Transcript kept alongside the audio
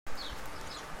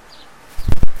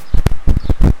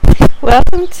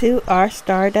Welcome to our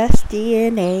Stardust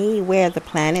DNA, where the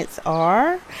planets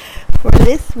are, for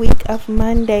this week of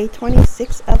Monday,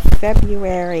 26th of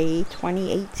February,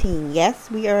 2018.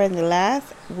 Yes, we are in the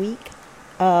last week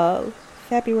of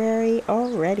February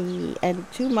already,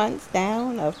 and 2 months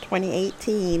down of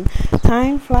 2018.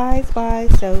 Time flies by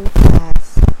so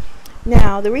fast.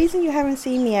 Now, the reason you haven't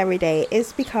seen me every day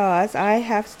is because I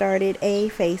have started a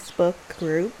Facebook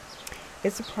group.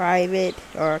 It's a private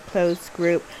or closed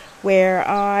group where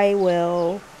I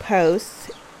will post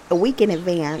a week in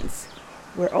advance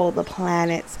where all the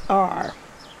planets are.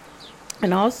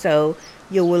 And also,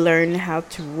 you will learn how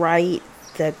to write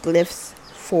the glyphs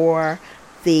for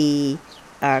the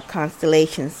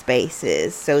constellation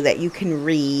spaces so that you can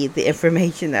read the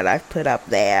information that I've put up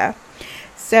there.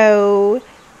 So,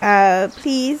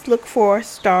 please look for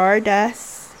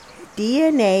Stardust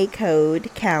DNA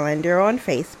Code Calendar on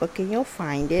Facebook and you'll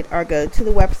find it, or go to the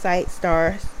website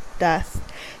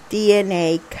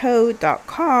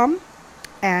stardustdnacode.com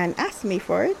and ask me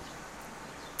for it.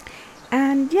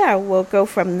 And yeah, we'll go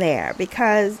from there,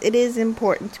 because it is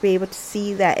important to be able to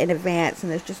see that in advance, and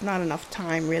there's just not enough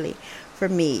time really for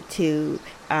me to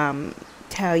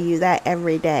tell you that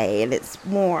every day, and it's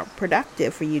more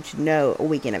productive for you to know a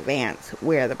week in advance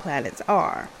where the planets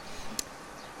are.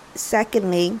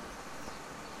 Secondly,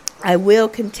 I will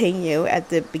continue at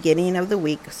the beginning of the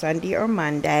week, Sunday or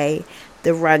Monday,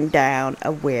 the rundown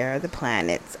of where the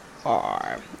planets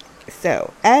are.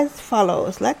 So, as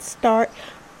follows, let's start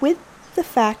with the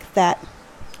fact that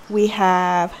we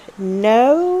have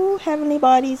no heavenly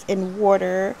bodies in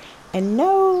water and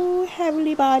no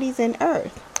heavenly bodies in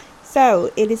earth. So,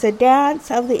 it is a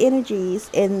dance of the energies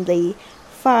in the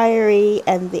fiery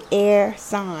and the air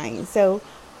sign. So,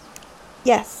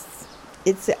 yes,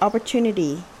 it's an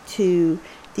opportunity to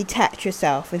detach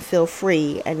yourself and feel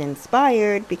free and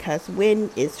inspired, because wind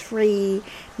is free,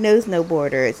 knows no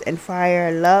borders, and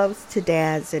fire loves to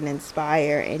dance and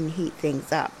inspire and heat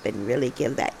things up and really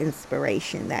give that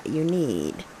inspiration that you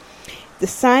need. The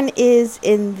sun is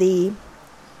in the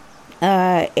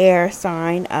air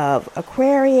sign of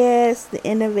Aquarius, the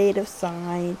innovative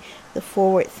sign, the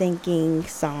forward-thinking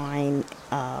sign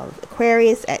of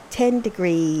Aquarius at 10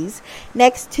 degrees.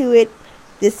 Next to it,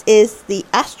 this is the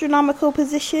astronomical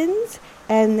positions,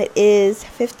 and it is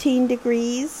 15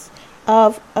 degrees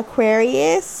of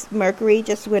Aquarius. Mercury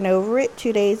just went over it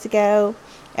 2 days ago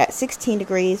at 16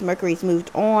 degrees. Mercury's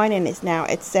moved on and is now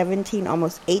at 17,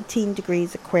 almost 18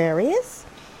 degrees Aquarius.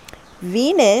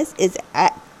 Venus is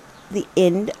at the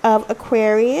end of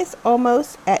Aquarius,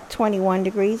 almost at 21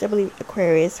 degrees. I believe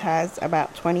Aquarius has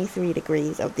about 23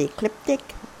 degrees of the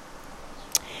ecliptic.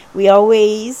 We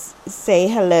always say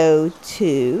hello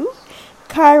to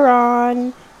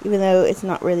Chiron, even though it's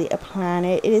not really a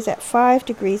planet. It is at 5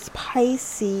 degrees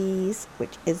Pisces,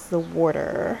 which is the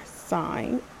water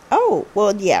sign. Oh,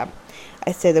 well, yeah,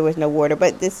 I said there was no water,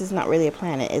 but this is not really a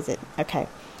planet, is it? Okay.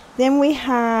 Then we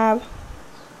have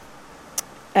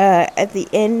at the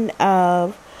end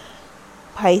of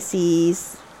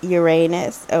Pisces,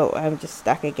 Uranus. Oh, I'm just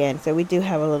stuck again. So we do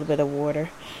have a little bit of water.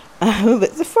 But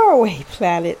it's a faraway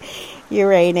planet,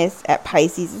 Uranus at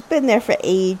Pisces. It's been there for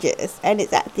ages, and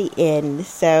it's at the end.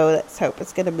 So let's hope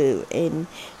it's going to move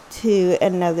into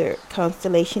another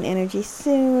constellation energy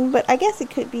soon. But I guess it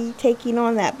could be taking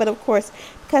on that. But of course,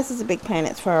 because it's a big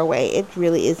planet, it's far away, it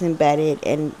really is embedded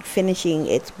and finishing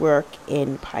its work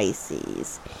in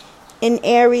Pisces. In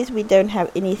Aries, we don't have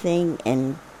anything.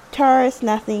 In Taurus,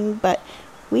 nothing. But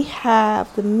we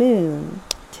have the moon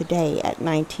today at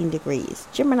 19 degrees.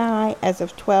 Gemini as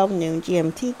of 12 noon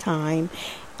GMT time.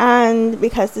 And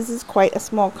because this is quite a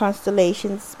small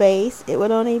constellation space, it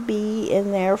would only be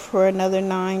in there for another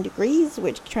 9 degrees,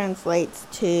 which translates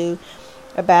to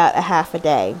about a half a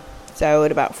day. So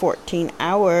at about 14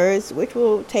 hours, which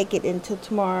will take it until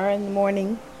tomorrow in the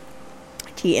morning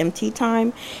GMT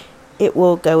time, it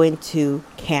will go into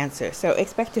Cancer. So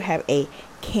expect to have a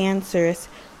Cancerous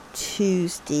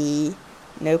Tuesday.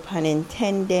 No pun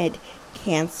intended.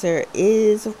 Cancer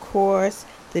is, of course,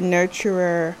 the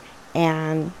nurturer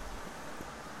and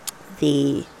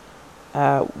the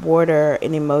water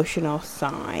and emotional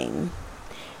sign.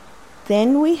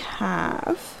 Then we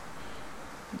have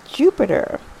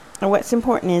Jupiter. And what's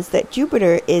important is that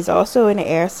Jupiter is also an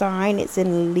air sign. It's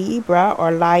in Libra,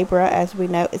 or Libra as we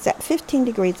know. It's at 15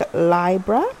 degrees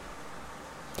Libra.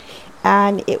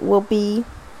 And it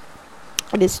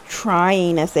is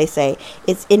trying, as they say.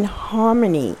 It's in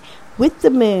harmony with the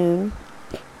moon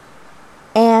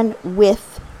and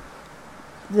with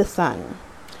the sun.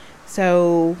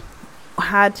 So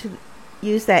how to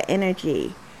use that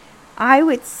energy? I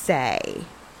would say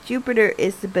Jupiter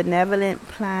is the benevolent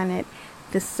planet.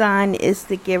 The sun is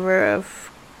the giver of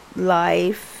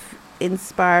life,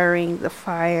 inspiring the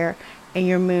fire, and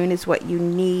your moon is what you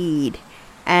need.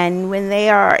 And when they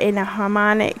are in a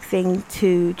harmonic thing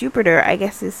to Jupiter, I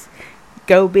guess it's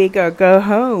go big or go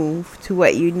home to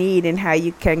what you need and how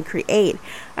you can create.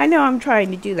 I know I'm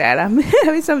trying to do that. I'm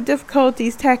having some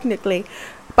difficulties technically,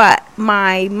 but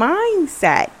my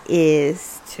mindset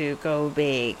is to go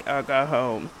big or go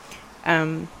home.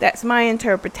 That's my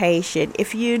interpretation.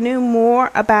 If you knew more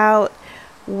about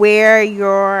where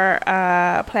your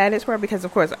planets were, because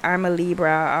of course I'm a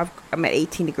Libra, I'm at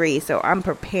 18 degrees, so I'm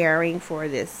preparing for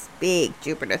this big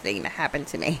Jupiter thing to happen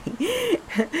to me.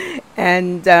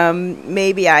 And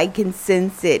maybe I can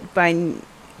sense it by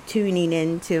tuning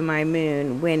into my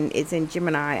moon when it's in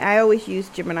Gemini. I always use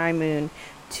Gemini moon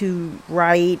to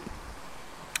write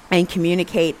and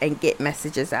communicate and get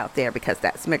messages out there, because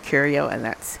that's Mercurial and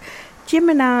that's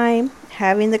Gemini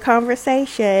having the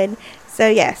conversation. So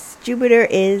yes, Jupiter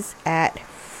is at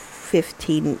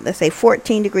 14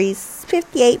 degrees,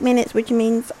 58 minutes, which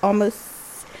means almost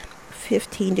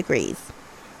 15 degrees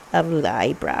of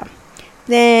Libra.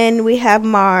 Then we have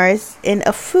Mars in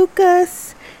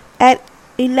Ophiuchus at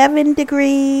 11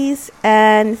 degrees,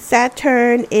 and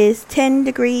Saturn is 10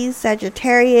 degrees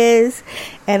Sagittarius,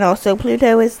 and also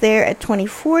Pluto is there at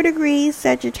 24 degrees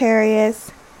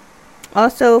Sagittarius.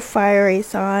 Also fiery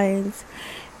signs.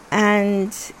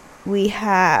 And we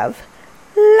have,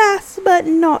 last but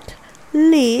not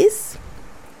least,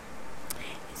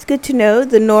 it's good to know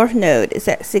the North Node is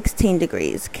at 16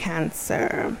 degrees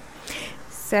Cancer.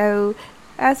 So,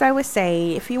 as I was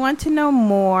saying, if you want to know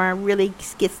more, really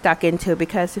get stuck into it,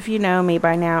 because if you know me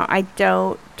by now, I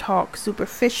don't talk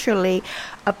superficially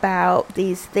about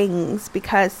these things,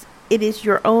 because it is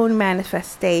your own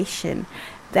manifestation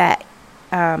that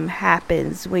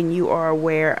happens when you are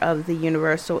aware of the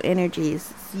universal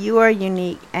energies. You are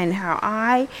unique, and how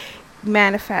I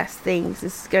manifest things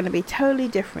is going to be totally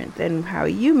different than how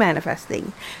you manifest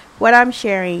things. What I'm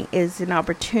sharing is an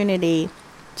opportunity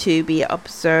to be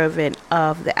observant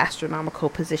of the astronomical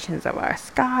positions of our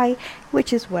sky,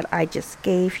 which is what I just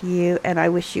gave you, and I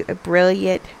wish you a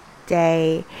brilliant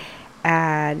day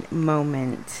and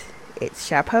moment. It's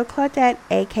Chapeau Claudette,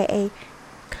 aka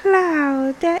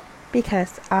Claudette,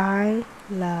 because I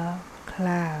love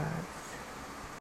clouds.